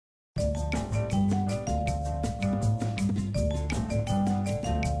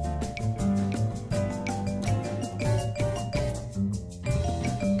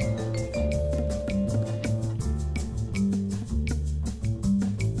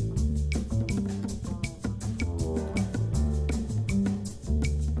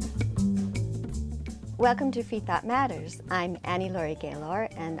Welcome to Freethought Matters. I'm Annie Laurie Gaylor,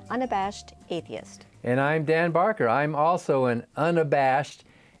 an unabashed atheist. And I'm Dan Barker. I'm also an unabashed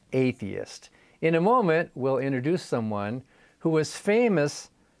atheist. In a moment, we'll introduce someone who was famous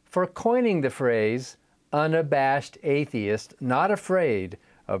for coining the phrase, unabashed atheist, not afraid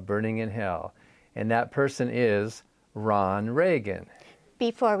of burning in hell. And that person is Ron Reagan.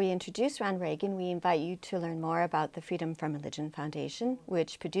 Before we introduce Ron Reagan, we invite you to learn more about the Freedom from Religion Foundation,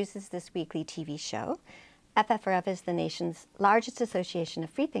 which produces this weekly TV show. FFRF is the nation's largest association of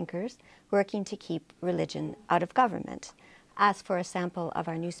freethinkers working to keep religion out of government. Ask for a sample of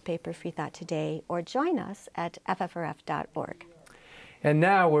our newspaper, Freethought Today, or join us at ffrf.org. And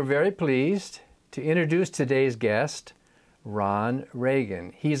now we're very pleased to introduce today's guest, Ron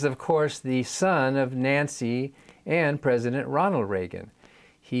Reagan. He's, of course, the son of Nancy and President Ronald Reagan.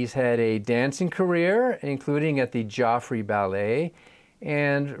 He's had a dancing career, including at the Joffrey Ballet,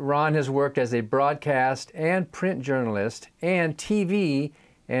 and Ron has worked as a broadcast and print journalist and TV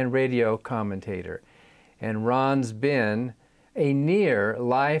and radio commentator. And Ron's been a near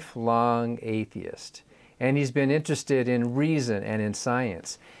lifelong atheist, and he's been interested in reason and in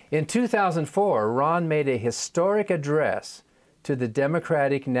science. In 2004, Ron made a historic address to the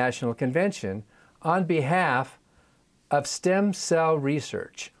Democratic National Convention on behalf of stem cell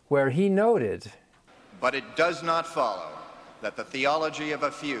research, where he noted, "But it does not follow that the theology of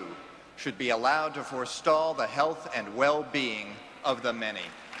a few should be allowed to forestall the health and well-being of the many."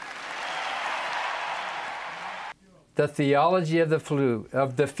 The theology of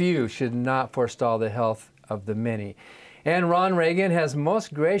the few should not forestall the health of the many. And Ron Reagan has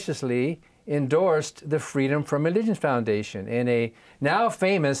most graciously endorsed the Freedom from Religion Foundation in a now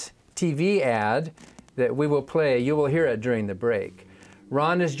famous TV ad that we will play. You will hear it during the break.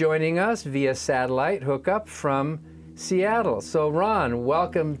 Ron is joining us via satellite hookup from Seattle. So Ron,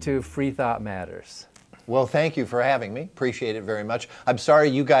 welcome to Freethought Matters. Well, thank you for having me. Appreciate it very much. I'm sorry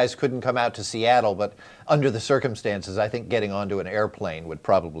you guys couldn't come out to Seattle, but under the circumstances, I think getting onto an airplane would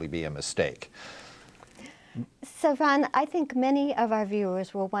probably be a mistake. So Ron, I think many of our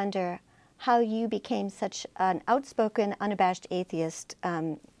viewers will wonder how you became such an outspoken, unabashed atheist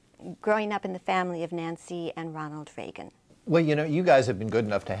growing up in the family of Nancy and Ronald Reagan. Well, you know, you guys have been good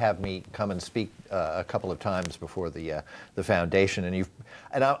enough to have me come and speak a couple of times before the foundation,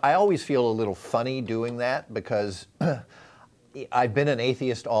 and I always feel a little funny doing that because I've been an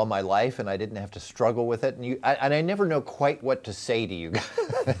atheist all my life, and I didn't have to struggle with it, and I never know quite what to say to you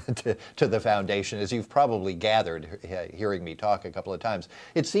to the foundation, as you've probably gathered hearing me talk a couple of times.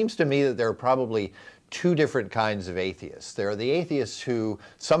 It seems to me that there are probably two different kinds of atheists. There are the atheists who,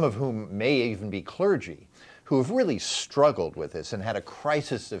 some of whom may even be clergy, who have really struggled with this and had a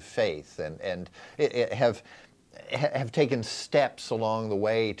crisis of faith and have taken steps along the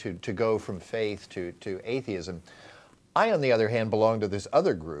way to go from faith to atheism. I, on the other hand, belong to this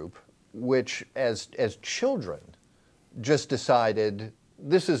other group, which as children just decided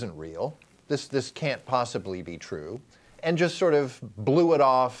this isn't real, this can't possibly be true, and just sort of blew it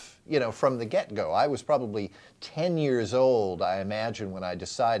off, you know, from the get-go. I was probably 10 years old, I imagine, when I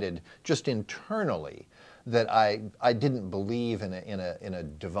decided just internally that I didn't believe in a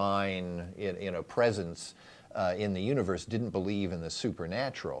divine, in a presence in the universe, didn't believe in the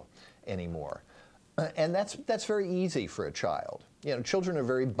supernatural anymore. And that's very easy for a child. You know, children are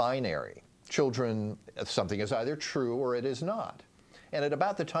very binary. Children, something is either true or it is not. And at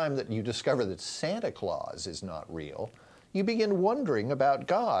about the time that you discover that Santa Claus is not real, you begin wondering about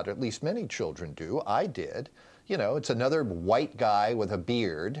God. At least many children do. I did. You know, it's another white guy with a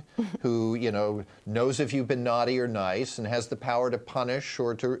beard who, you know, knows if you've been naughty or nice and has the power to punish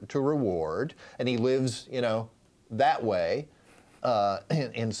or to reward. And he lives, you know, that way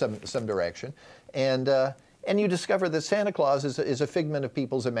in some direction. And you discover that Santa Claus is a figment of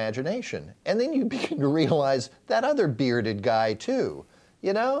people's imagination. And then you begin to realize that other bearded guy too.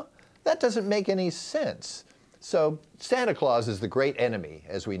 You know, that doesn't make any sense. So Santa Claus is the great enemy,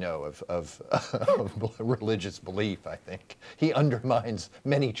 as we know, of religious belief, I think. He undermines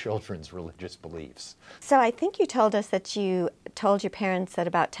many children's religious beliefs. So I think you told us that you told your parents at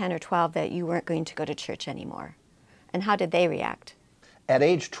about 10 or 12 that you weren't going to go to church anymore. And how did they react? At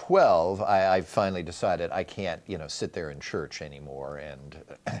age 12, I finally decided I can't, you know, sit there in church anymore and,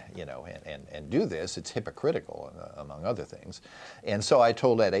 you know, and do this. It's hypocritical, among other things. And so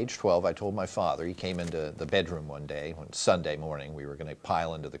at age 12, I told my father. He came into the bedroom one day, one Sunday morning. We were going to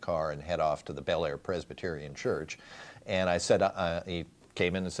pile into the car and head off to the Bel Air Presbyterian Church. And I said, he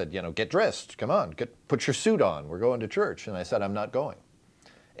came in and said, you know, get dressed, come on, put your suit on, we're going to church. And I said, I'm not going.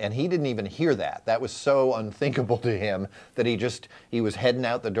 And he didn't even hear that. That was so unthinkable to him that he was heading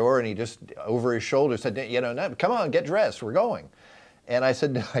out the door, and he just, over his shoulder, said, you know, no, come on, get dressed, we're going. And I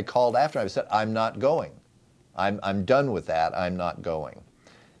said, I called after him, I said, I'm not going. I'm done with that, I'm not going.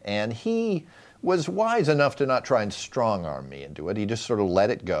 And he was wise enough to not try and strong-arm me into it. He just sort of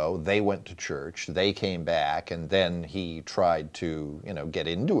let it go. They went to church, they came back, and then he tried to, you know, get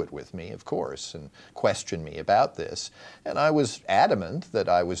into it with me, of course, and question me about this. And I was adamant that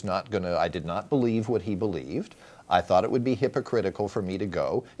I did not believe what he believed. I thought it would be hypocritical for me to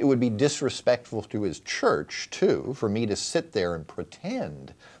go. It would be disrespectful to his church, too, for me to sit there and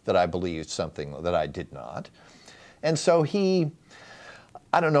pretend that I believed something that I did not. And so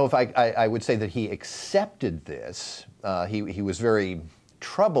I don't know if I would say that he accepted this. He was very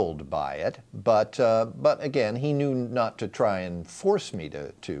troubled by it, but again, he knew not to try and force me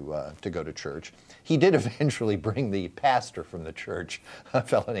to go to church. He did eventually bring the pastor from the church, a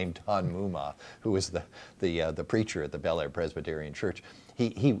fellow named Don Muma, who was the preacher at the Bel Air Presbyterian Church.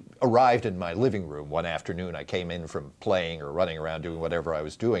 He arrived in my living room one afternoon. I came in from playing or running around doing whatever I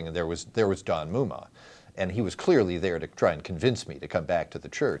was doing, and there was Don Muma. And he was clearly there to try and convince me to come back to the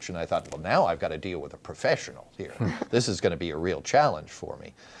church. And I thought, well, now I've got to deal with a professional here. This is going to be a real challenge for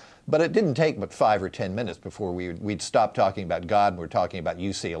me. But it didn't take but 5 or 10 minutes before we'd stop talking about God, and we're talking about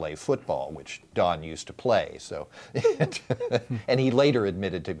UCLA football, which Don used to play. So, and he later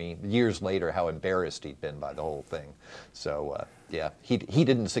admitted to me, years later, how embarrassed he'd been by the whole thing. So, yeah, he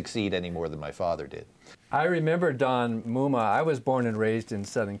didn't succeed any more than my father did. I remember Don Muma. I was born and raised in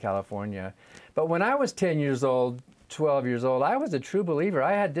Southern California. But when I was 10 years old, 12 years old, I was a true believer.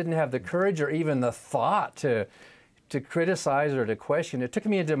 I didn't have the courage or even the thought to criticize or to question. It took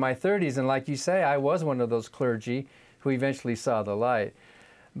me into my 30s, and like you say, I was one of those clergy who eventually saw the light.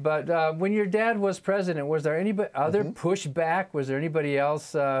 But when your dad was president, was there any other pushback? Was there anybody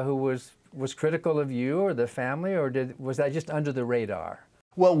else who was critical of you or the family, or was that just under the radar?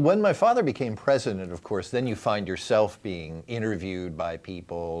 Well, when my father became president, of course, then you find yourself being interviewed by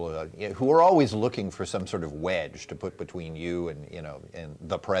people who are always looking for some sort of wedge to put between you and, you know, and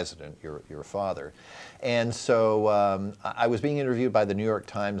the president, your father. And so I was being interviewed by the New York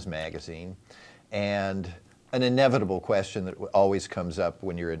Times Magazine, and an inevitable question that always comes up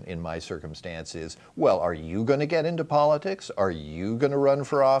when you're in my circumstance is, well, are you going to get into politics? Are you going to run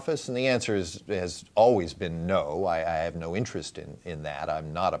for office? And the answer has always been no. I have no interest in that.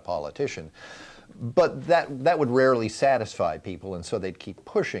 I'm not a politician. But that would rarely satisfy people, and so they'd keep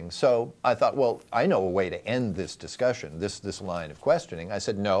pushing. So I thought, well, I know a way to end this discussion, this line of questioning. I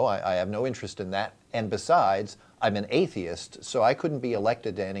said, no, I have no interest in that. And besides, I'm an atheist, so I couldn't be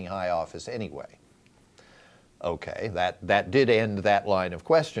elected to any high office anyway. Okay, that did end that line of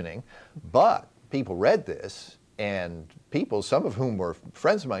questioning, but people read this, and people, some of whom were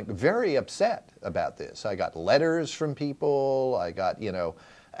friends of mine, very upset about this. I got letters from people, I got, you know,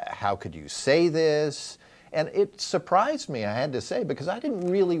 how could you say this? And it surprised me, I had to say, because I didn't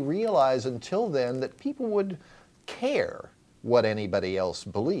really realize until then that people would care what anybody else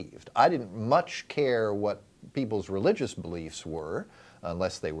believed. I didn't much care what people's religious beliefs were,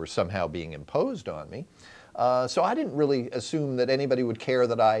 unless they were somehow being imposed on me. So I didn't really assume that anybody would care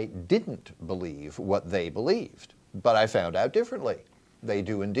that I didn't believe what they believed. But I found out differently. They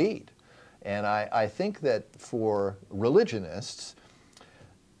do indeed. And I think that for religionists,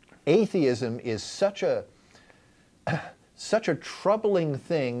 atheism is such a troubling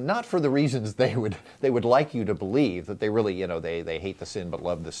thing, not for the reasons they would like you to believe, that they really, you know, they hate the sin but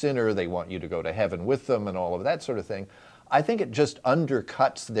love the sinner, they want you to go to heaven with them and all of that sort of thing. I think it just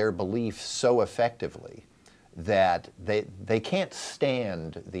undercuts their belief so effectively that they can't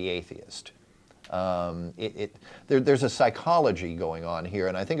stand the atheist. There's a psychology going on here,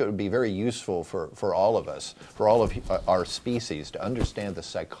 and I think it would be very useful for all of us, for all of our species, to understand the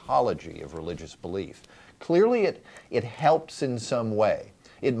psychology of religious belief. Clearly it helps in some way.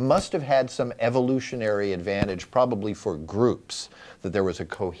 It must have had some evolutionary advantage, probably for groups, that there was a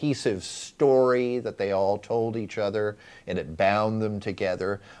cohesive story that they all told each other, and it bound them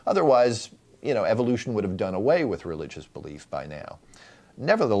together. Otherwise, you know, evolution would have done away with religious belief by now.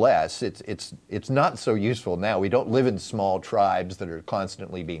 Nevertheless, it's not so useful now. We don't live in small tribes that are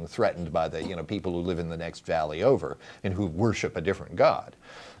constantly being threatened by the, you know, people who live in the next valley over and who worship a different god.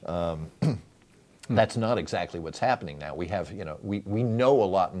 That's not exactly what's happening now. We have, you know, we know a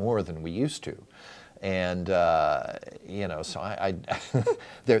lot more than we used to. And, you know, so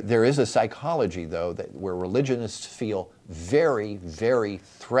there is a psychology, though, where religionists feel very, very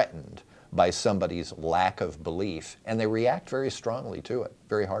threatened by somebody's lack of belief, and they react very strongly to it,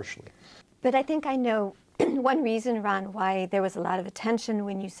 very harshly. But I think I know one reason, Ron, why there was a lot of attention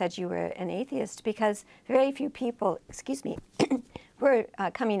when you said you were an atheist, because very few people, excuse me, were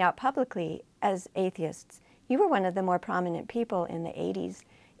coming out publicly as atheists. You were one of the more prominent people in the 80s,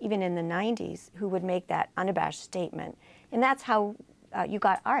 even in the 90s, who would make that unabashed statement. And that's how you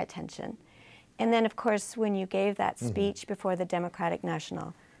got our attention. And then, of course, when you gave that speech before the Democratic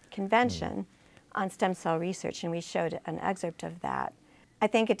National Convention on stem cell research, and we showed an excerpt of that, I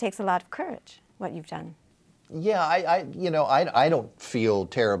think it takes a lot of courage, what you've done. Yeah, I don't feel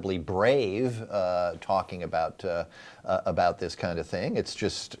terribly brave talking about this kind of thing. It's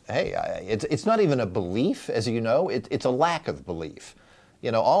just, hey, it's not even a belief, as you know. It's a lack of belief.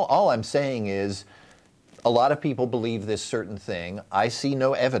 You know, all I'm saying is, a lot of people believe this certain thing. I see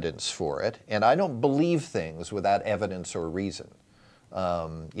no evidence for it, and I don't believe things without evidence or reason.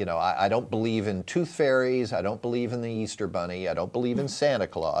 You know, I don't believe in tooth fairies, I don't believe in the Easter Bunny, I don't believe in Santa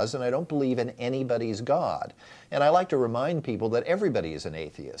Claus, and I don't believe in anybody's God. And I like to remind people that everybody is an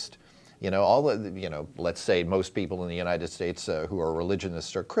atheist. You know, let's say most people in the United States who are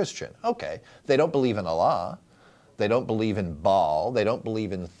religionists are Christian. Okay, they don't believe in Allah, they don't believe in Baal, they don't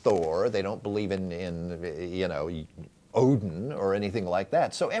believe in Thor, they don't believe in you know, Odin or anything like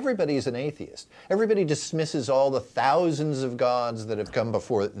that. So everybody is an atheist. Everybody dismisses all the thousands of gods that have come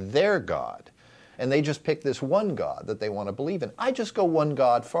before their God, and they just pick this one God that they want to believe in. I just go one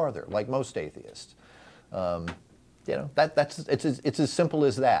God farther, like most atheists. You know, it's as simple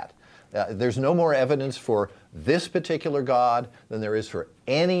as that. There's no more evidence for this particular God than there is for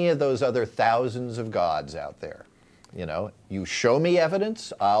any of those other thousands of gods out there. You know, you show me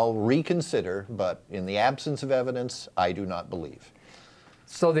evidence, I'll reconsider, but in the absence of evidence, I do not believe.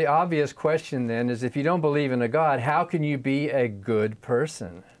 So the obvious question then is, if you don't believe in a God, how can you be a good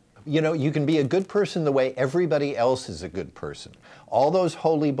person? You know, you can be a good person the way everybody else is a good person. All those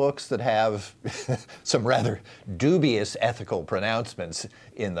holy books that have some rather dubious ethical pronouncements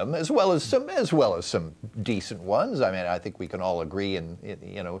in them, as well as some decent ones. I mean, I think we can all agree,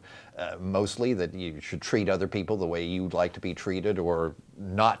 you know, mostly that you should treat other people the way you'd like to be treated, or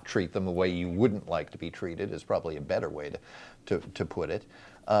not treat them the way you wouldn't like to be treated is probably a better way to put it.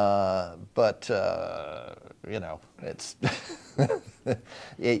 But you know, it's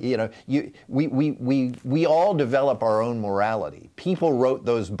you know, we all develop our own morality. People wrote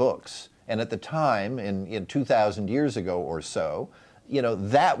those books, and at the time, in 2,000 years ago or so, you know,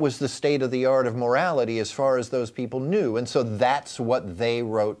 that was the state of the art of morality as far as those people knew, and so that's what they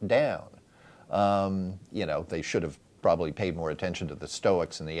wrote down. You know, they should have probably paid more attention to the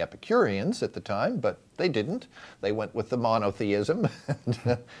Stoics and the Epicureans at the time, but they didn't. They went with the monotheism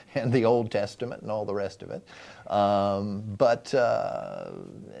and the Old Testament and all the rest of it.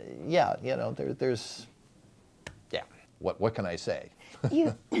 Yeah, you know, there's, yeah, what can I say?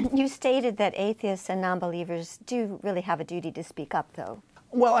 You stated that atheists and non-believers do really have a duty to speak up, though.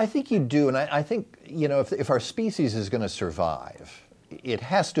 Well, I think you do, and I think, you know, if our species is going to survive, it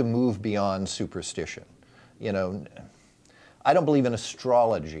has to move beyond superstition. You know, I don't believe in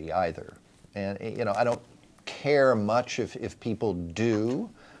astrology either, and you know, I don't care much if people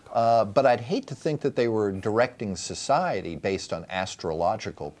do, but I'd hate to think that they were directing society based on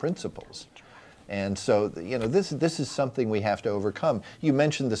astrological principles. And so, you know, this is something we have to overcome. You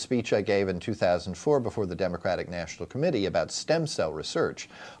mentioned the speech I gave in 2004 before the Democratic National Committee about stem cell research.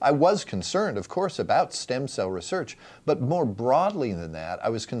 I was concerned, of course, about stem cell research, but more broadly than that, I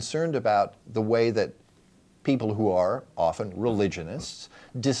was concerned about the way that people who are often religionists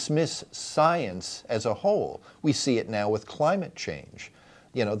dismiss science as a whole. We see it now with climate change.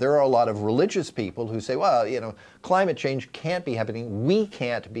 You know, there are a lot of religious people who say, well, you know, climate change can't be happening. We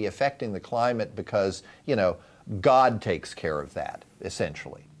can't be affecting the climate because, you know, God takes care of that,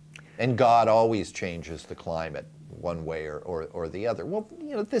 essentially. And God always changes the climate one way or the other. Well,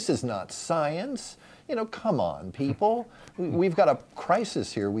 you know, this is not science. You know, come on, people. We've got a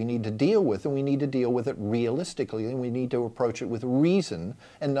crisis here we need to deal with, and we need to deal with it realistically, and we need to approach it with reason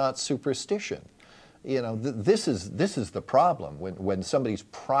and not superstition. You know, this is the problem when somebody's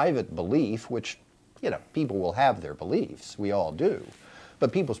private belief, which, you know, people will have their beliefs, we all do,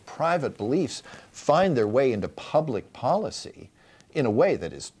 but people's private beliefs find their way into public policy in a way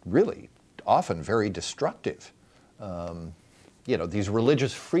that is really often very destructive. You know, these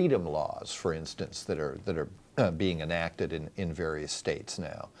religious freedom laws, for instance, that are being enacted in various states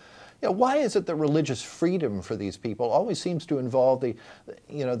now. You know, why is it that religious freedom for these people always seems to involve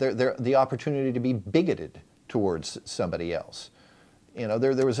the opportunity to be bigoted towards somebody else? You know,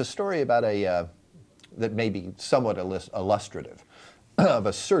 there was a story about that may be somewhat illustrative of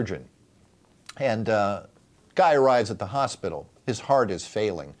a surgeon, and Guy arrives at the hospital. His heart is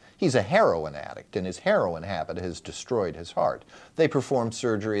failing. He's a heroin addict, and his heroin habit has destroyed his heart. They perform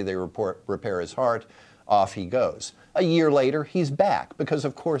surgery, they repair his heart, off he goes. A year later, he's back, because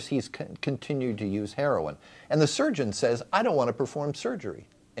of course he's continued to use heroin. And the surgeon says, I don't want to perform surgery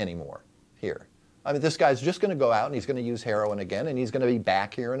anymore here. I mean, this guy's just going to go out and he's going to use heroin again, and he's going to be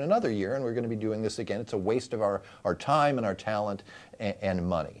back here in another year, and we're going to be doing this again. It's a waste of our time and our talent and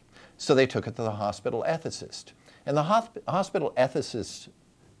money. So they took it to the hospital ethicist. And the hospital ethicist's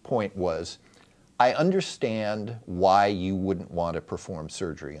point was, I understand why you wouldn't want to perform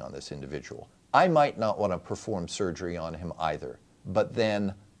surgery on this individual. I might not want to perform surgery on him either, but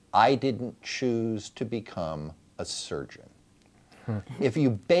then I didn't choose to become a surgeon. If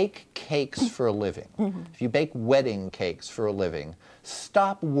you bake cakes for a living, if you bake wedding cakes for a living,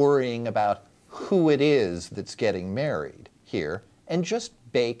 stop worrying about who it is that's getting married here and just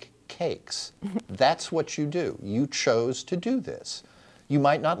bake cakes. That's what you do. You chose to do this. You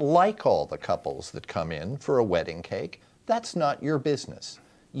might not like all the couples that come in for a wedding cake. That's not your business.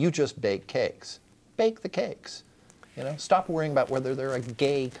 You just bake cakes. Bake the cakes. You know, stop worrying about whether they're a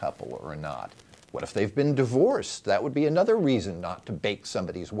gay couple or not. What if they've been divorced? That would be another reason not to bake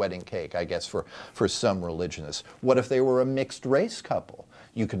somebody's wedding cake, I guess, for some religionists. What if they were a mixed race couple?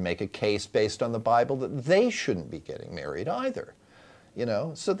 You could make a case based on the Bible that they shouldn't be getting married either. You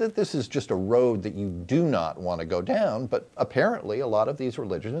know, so that this is just a road that you do not want to go down, but apparently a lot of these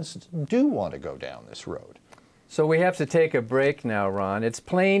religionists do want to go down this road. So we have to take a break now, Ron. It's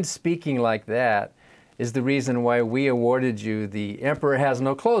plain speaking like that is the reason why we awarded you the Emperor Has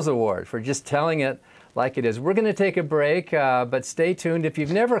No Clothes Award, for just telling it like it is. We're going to take a break, but stay tuned. If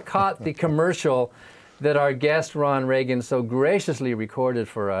you've never caught the commercial that our guest Ron Reagan so graciously recorded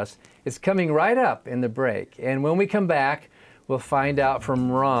for us, it's coming right up in the break. And when we come back, we'll find out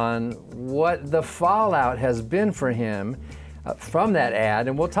from Ron what the fallout has been for him from that ad,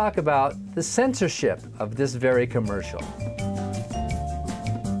 and we'll talk about the censorship of this very commercial.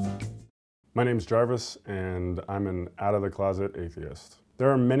 My name's Jarvis, and I'm an out-of-the-closet atheist. There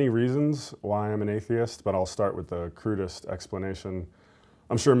are many reasons why I'm an atheist, but I'll start with the crudest explanation.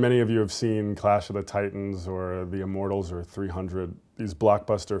 I'm sure many of you have seen Clash of the Titans or The Immortals or 300, these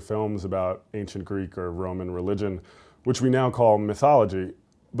blockbuster films about ancient Greek or Roman religion, which we now call mythology.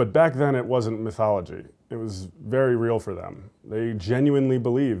 But back then it wasn't mythology. It was very real for them. They genuinely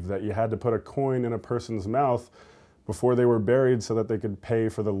believed that you had to put a coin in a person's mouth before they were buried so that they could pay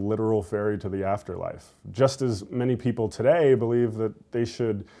for the literal ferry to the afterlife. Just as many people today believe that they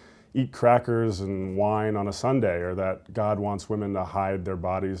should eat crackers and wine on a Sunday, or that God wants women to hide their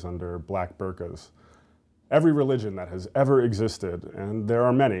bodies under black burqas. Every religion that has ever existed, and there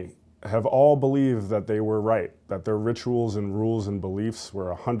are many, have all believed that they were right, that their rituals and rules and beliefs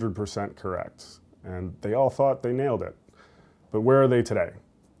were 100% correct, and they all thought they nailed it. But where are they today?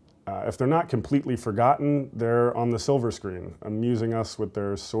 If they're not completely forgotten, they're on the silver screen, amusing us with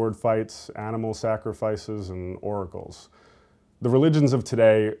their sword fights, animal sacrifices, and oracles. The religions of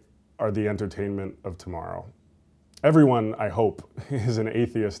today are the entertainment of tomorrow. Everyone, I hope, is an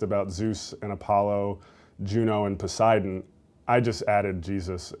atheist about Zeus and Apollo, Juno and Poseidon. I just added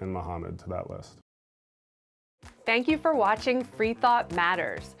Jesus and Muhammad to that list. Thank you for watching Freethought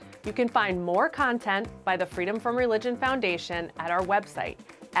Matters. You can find more content by the Freedom from Religion Foundation at our website,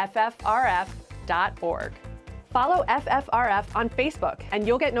 FFRF.org. Follow FFRF on Facebook, and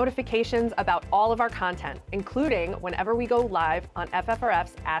you'll get notifications about all of our content, including whenever we go live on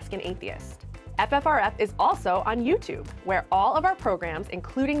FFRF's Ask an Atheist. FFRF is also on YouTube, where all of our programs,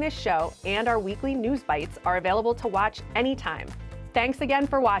 including this show and our weekly news bites, are available to watch anytime. Thanks again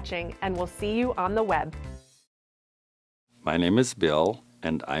for watching, and we'll see you on the web. My name is Bill,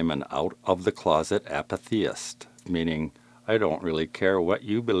 and I'm an out-of-the-closet atheist, meaning I don't really care what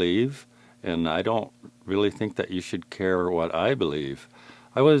you believe, and I don't really think that you should care what I believe.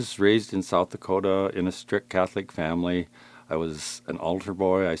 I was raised in South Dakota in a strict Catholic family. I was an altar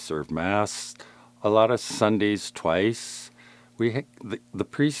boy. I served Mass a lot of Sundays twice. The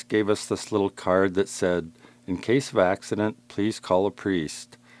priest gave us this little card that said, in case of accident, please call a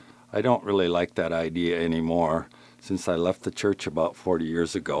priest. I don't really like that idea anymore since I left the church about 40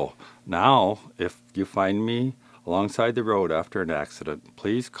 years ago. Now, if you find me alongside the road after an accident,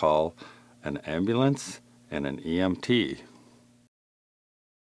 please call an ambulance and an EMT.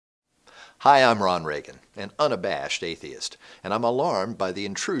 Hi, I'm Ron Reagan, an unabashed atheist, and I'm alarmed by the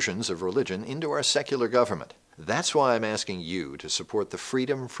intrusions of religion into our secular government. That's why I'm asking you to support the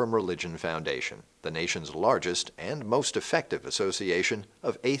Freedom from Religion Foundation, the nation's largest and most effective association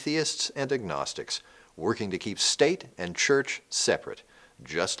of atheists and agnostics, working to keep state and church separate,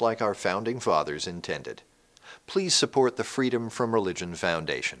 just like our founding fathers intended. please support the Freedom from Religion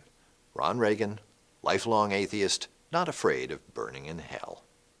Foundation. Ron Reagan, lifelong atheist, not afraid of burning in hell.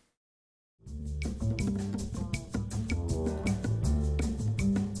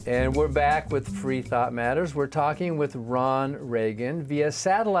 And we're back with Freethought Matters. We're talking with Ron Reagan via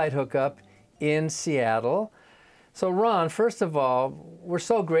satellite hookup in Seattle. So Ron, first of all, we're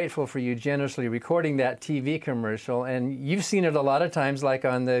so grateful for you generously recording that TV commercial, and you've seen it a lot of times, like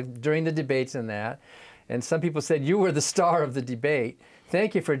during the debates and that. And some people said you were the star of the debate.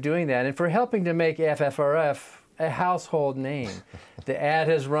 Thank you for doing that and for helping to make FFRF a household name. The ad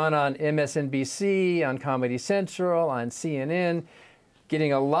has run on MSNBC, on Comedy Central, on CNN,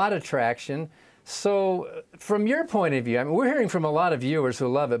 getting a lot of traction. So from your point of view, I mean, we're hearing from a lot of viewers who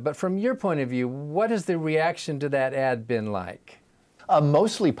love it, but from your point of view, what has the reaction to that ad been like?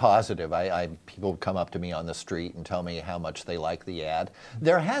 Mostly positive. People come up to me on the street and tell me how much they like the ad.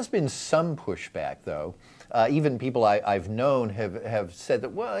 There has been some pushback, though. Even people I've known have said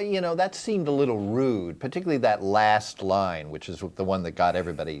that, well, you know, that seemed a little rude, particularly that last line, which is the one that got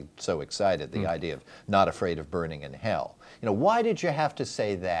everybody so excited, the idea of not afraid of burning in hell. You know, why did you have to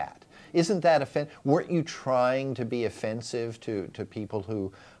say that? Isn't that offensive? Weren't you trying to be offensive to people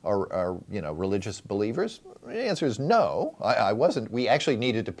who are you know, religious believers? The answer is no, I wasn't. We actually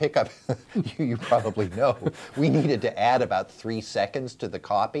needed to pick up, you probably know, we needed to add about 3 seconds to the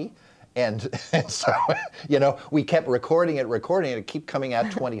copy. And so, you know, we kept recording it kept coming out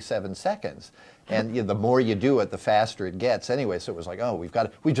 27 seconds. And you know, the more you do it, the faster it gets. Anyway, so it was like, oh,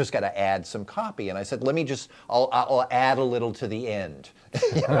 we just got to add some copy. And I said, I'll add a little to the end.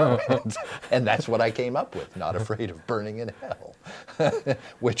 You know? And that's what I came up with, not afraid of burning in hell.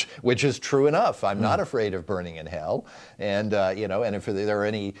 which is true enough. I'm not afraid of burning in hell. And, you know, and if there are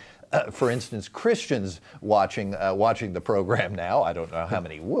any, for instance, Christians watching the program now, I don't know how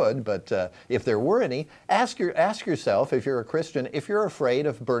many would, but if there were any, ask yourself, if you're a Christian, if you're afraid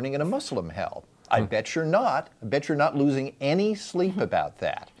of burning in a Muslim hell. I bet you're not. I bet you're not losing any sleep about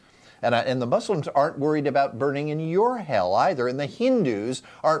that. And the Muslims aren't worried about burning in your hell either, and the Hindus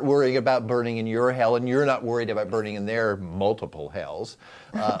aren't worried about burning in your hell, and you're not worried about burning in their multiple hells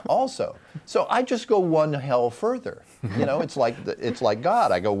also. So I just go one hell further. You know, it's like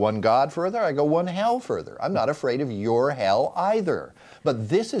God. I go one God further, I go one hell further. I'm not afraid of your hell either. But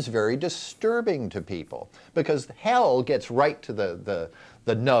this is very disturbing to people, because hell gets right to the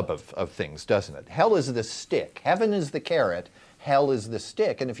nub of things, doesn't it? Hell is the stick. Heaven is the carrot. Hell is the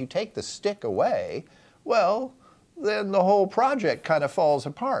stick. And if you take the stick away, well, then the whole project kind of falls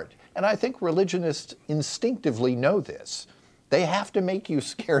apart. And I think religionists instinctively know this. They have to make you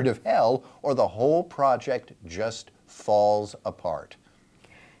scared of hell, or the whole project just falls apart.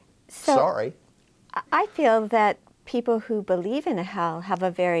 So, sorry. I feel that people who believe in a hell have a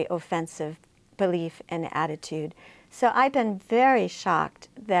very offensive belief and attitude. So I've been very shocked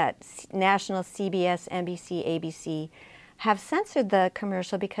that national CBS, NBC, ABC have censored the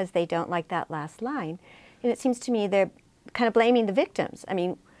commercial because they don't like that last line. And it seems to me they're kind of blaming the victims. I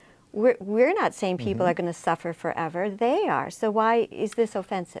mean, we're not saying people are going to suffer forever. They are. So why is this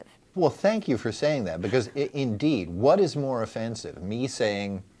offensive? Well, thank you for saying that, because indeed, what is more offensive? Me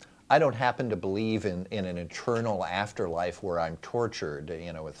saying, I don't happen to believe in an eternal afterlife where I'm tortured,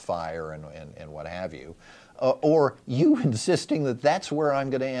 you know, with fire and what have you, or you insisting that that's where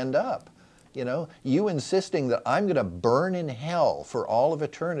I'm going to end up. You know, you insisting that I'm going to burn in hell for all of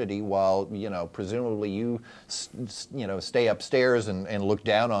eternity while, you know, presumably you know, stay upstairs and look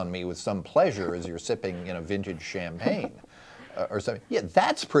down on me with some pleasure as you're sipping, you know, vintage champagne or something. Yeah,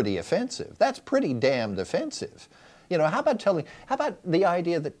 that's pretty offensive. That's pretty damned offensive. You know, how about the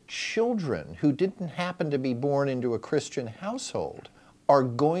idea that children who didn't happen to be born into a Christian household are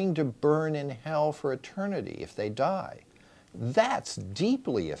going to burn in hell for eternity if they die? That's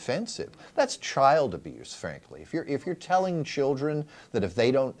deeply offensive. That's child abuse, frankly. If you're telling children that if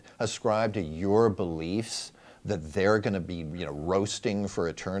they don't ascribe to your beliefs, that they're going to be, you know, roasting for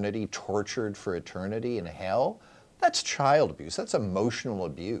eternity, tortured for eternity in hell, that's child abuse. That's emotional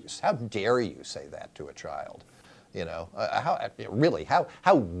abuse. How dare you say that to a child? You know,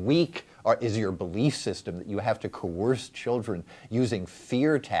 how weak is your belief system that you have to coerce children using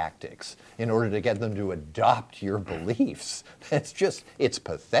fear tactics in order to get them to adopt your beliefs? It's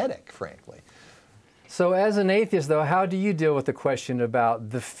pathetic, frankly. So as an atheist, though, how do you deal with the question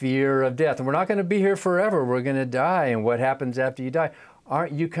about the fear of death? And we're not going to be here forever. We're going to die. And what happens after you die?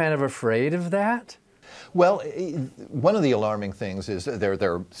 Aren't you kind of afraid of that? Well, one of the alarming things is there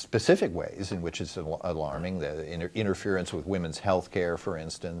are specific ways in which it's alarming. The interference with women's health care, for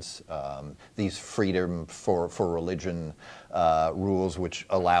instance, these freedom for religion rules which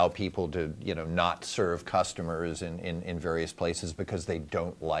allow people to, not serve customers in various places because they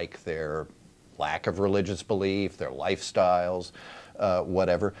don't like their lack of religious belief, their lifestyles,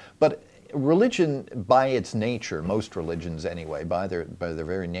 whatever. But religion, by its nature, most religions anyway, by their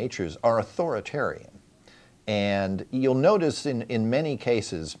very natures, are authoritarian. And you'll notice in many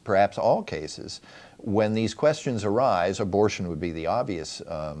cases, perhaps all cases, when these questions arise, abortion would be the obvious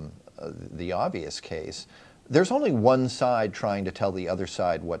case, there's only one side trying to tell the other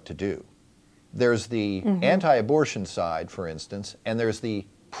side what to do. There's the anti-abortion side, for instance, and there's the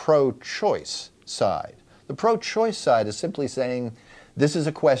pro-choice side. The pro-choice side is simply saying, this is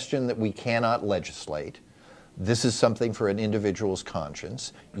a question that we cannot legislate. This is something for an individual's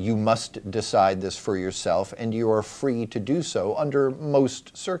conscience. You must decide this for yourself, and you are free to do so under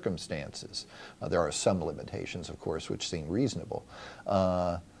most circumstances. There are some limitations, of course, which seem reasonable.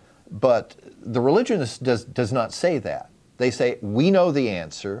 But the religionist does not say that. They say, we know the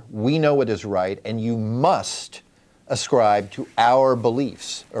answer, we know what is right, and you must ascribe to our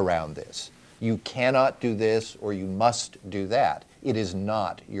beliefs around this. You cannot do this, or you must do that. It is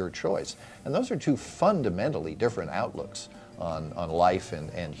not your choice. And those are two fundamentally different outlooks on life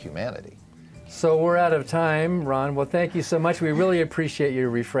and humanity. So we're out of time, Ron. Well, thank you so much. We really appreciate your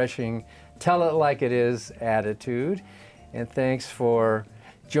refreshing, tell it like it is attitude. And thanks for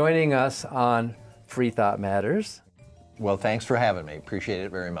joining us on Freethought Matters. Well, thanks for having me. Appreciate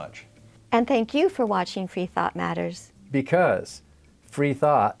it very much. And thank you for watching Freethought Matters. Because free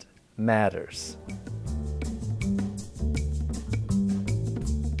thought matters.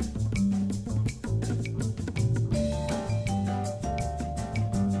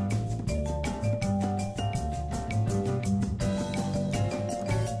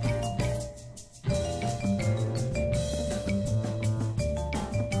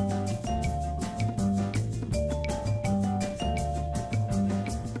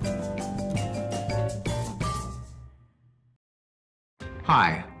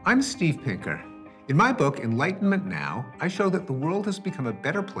 Hi, I'm Steve Pinker. In my book, Enlightenment Now, I show that the world has become a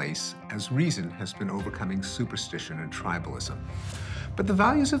better place as reason has been overcoming superstition and tribalism. But the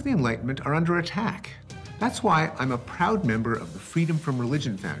values of the Enlightenment are under attack. That's why I'm a proud member of the Freedom from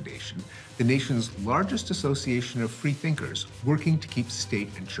Religion Foundation, the nation's largest association of free thinkers working to keep state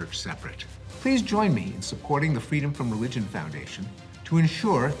and church separate. Please join me in supporting the Freedom from Religion Foundation to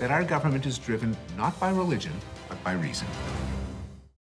ensure that our government is driven not by religion, but by reason.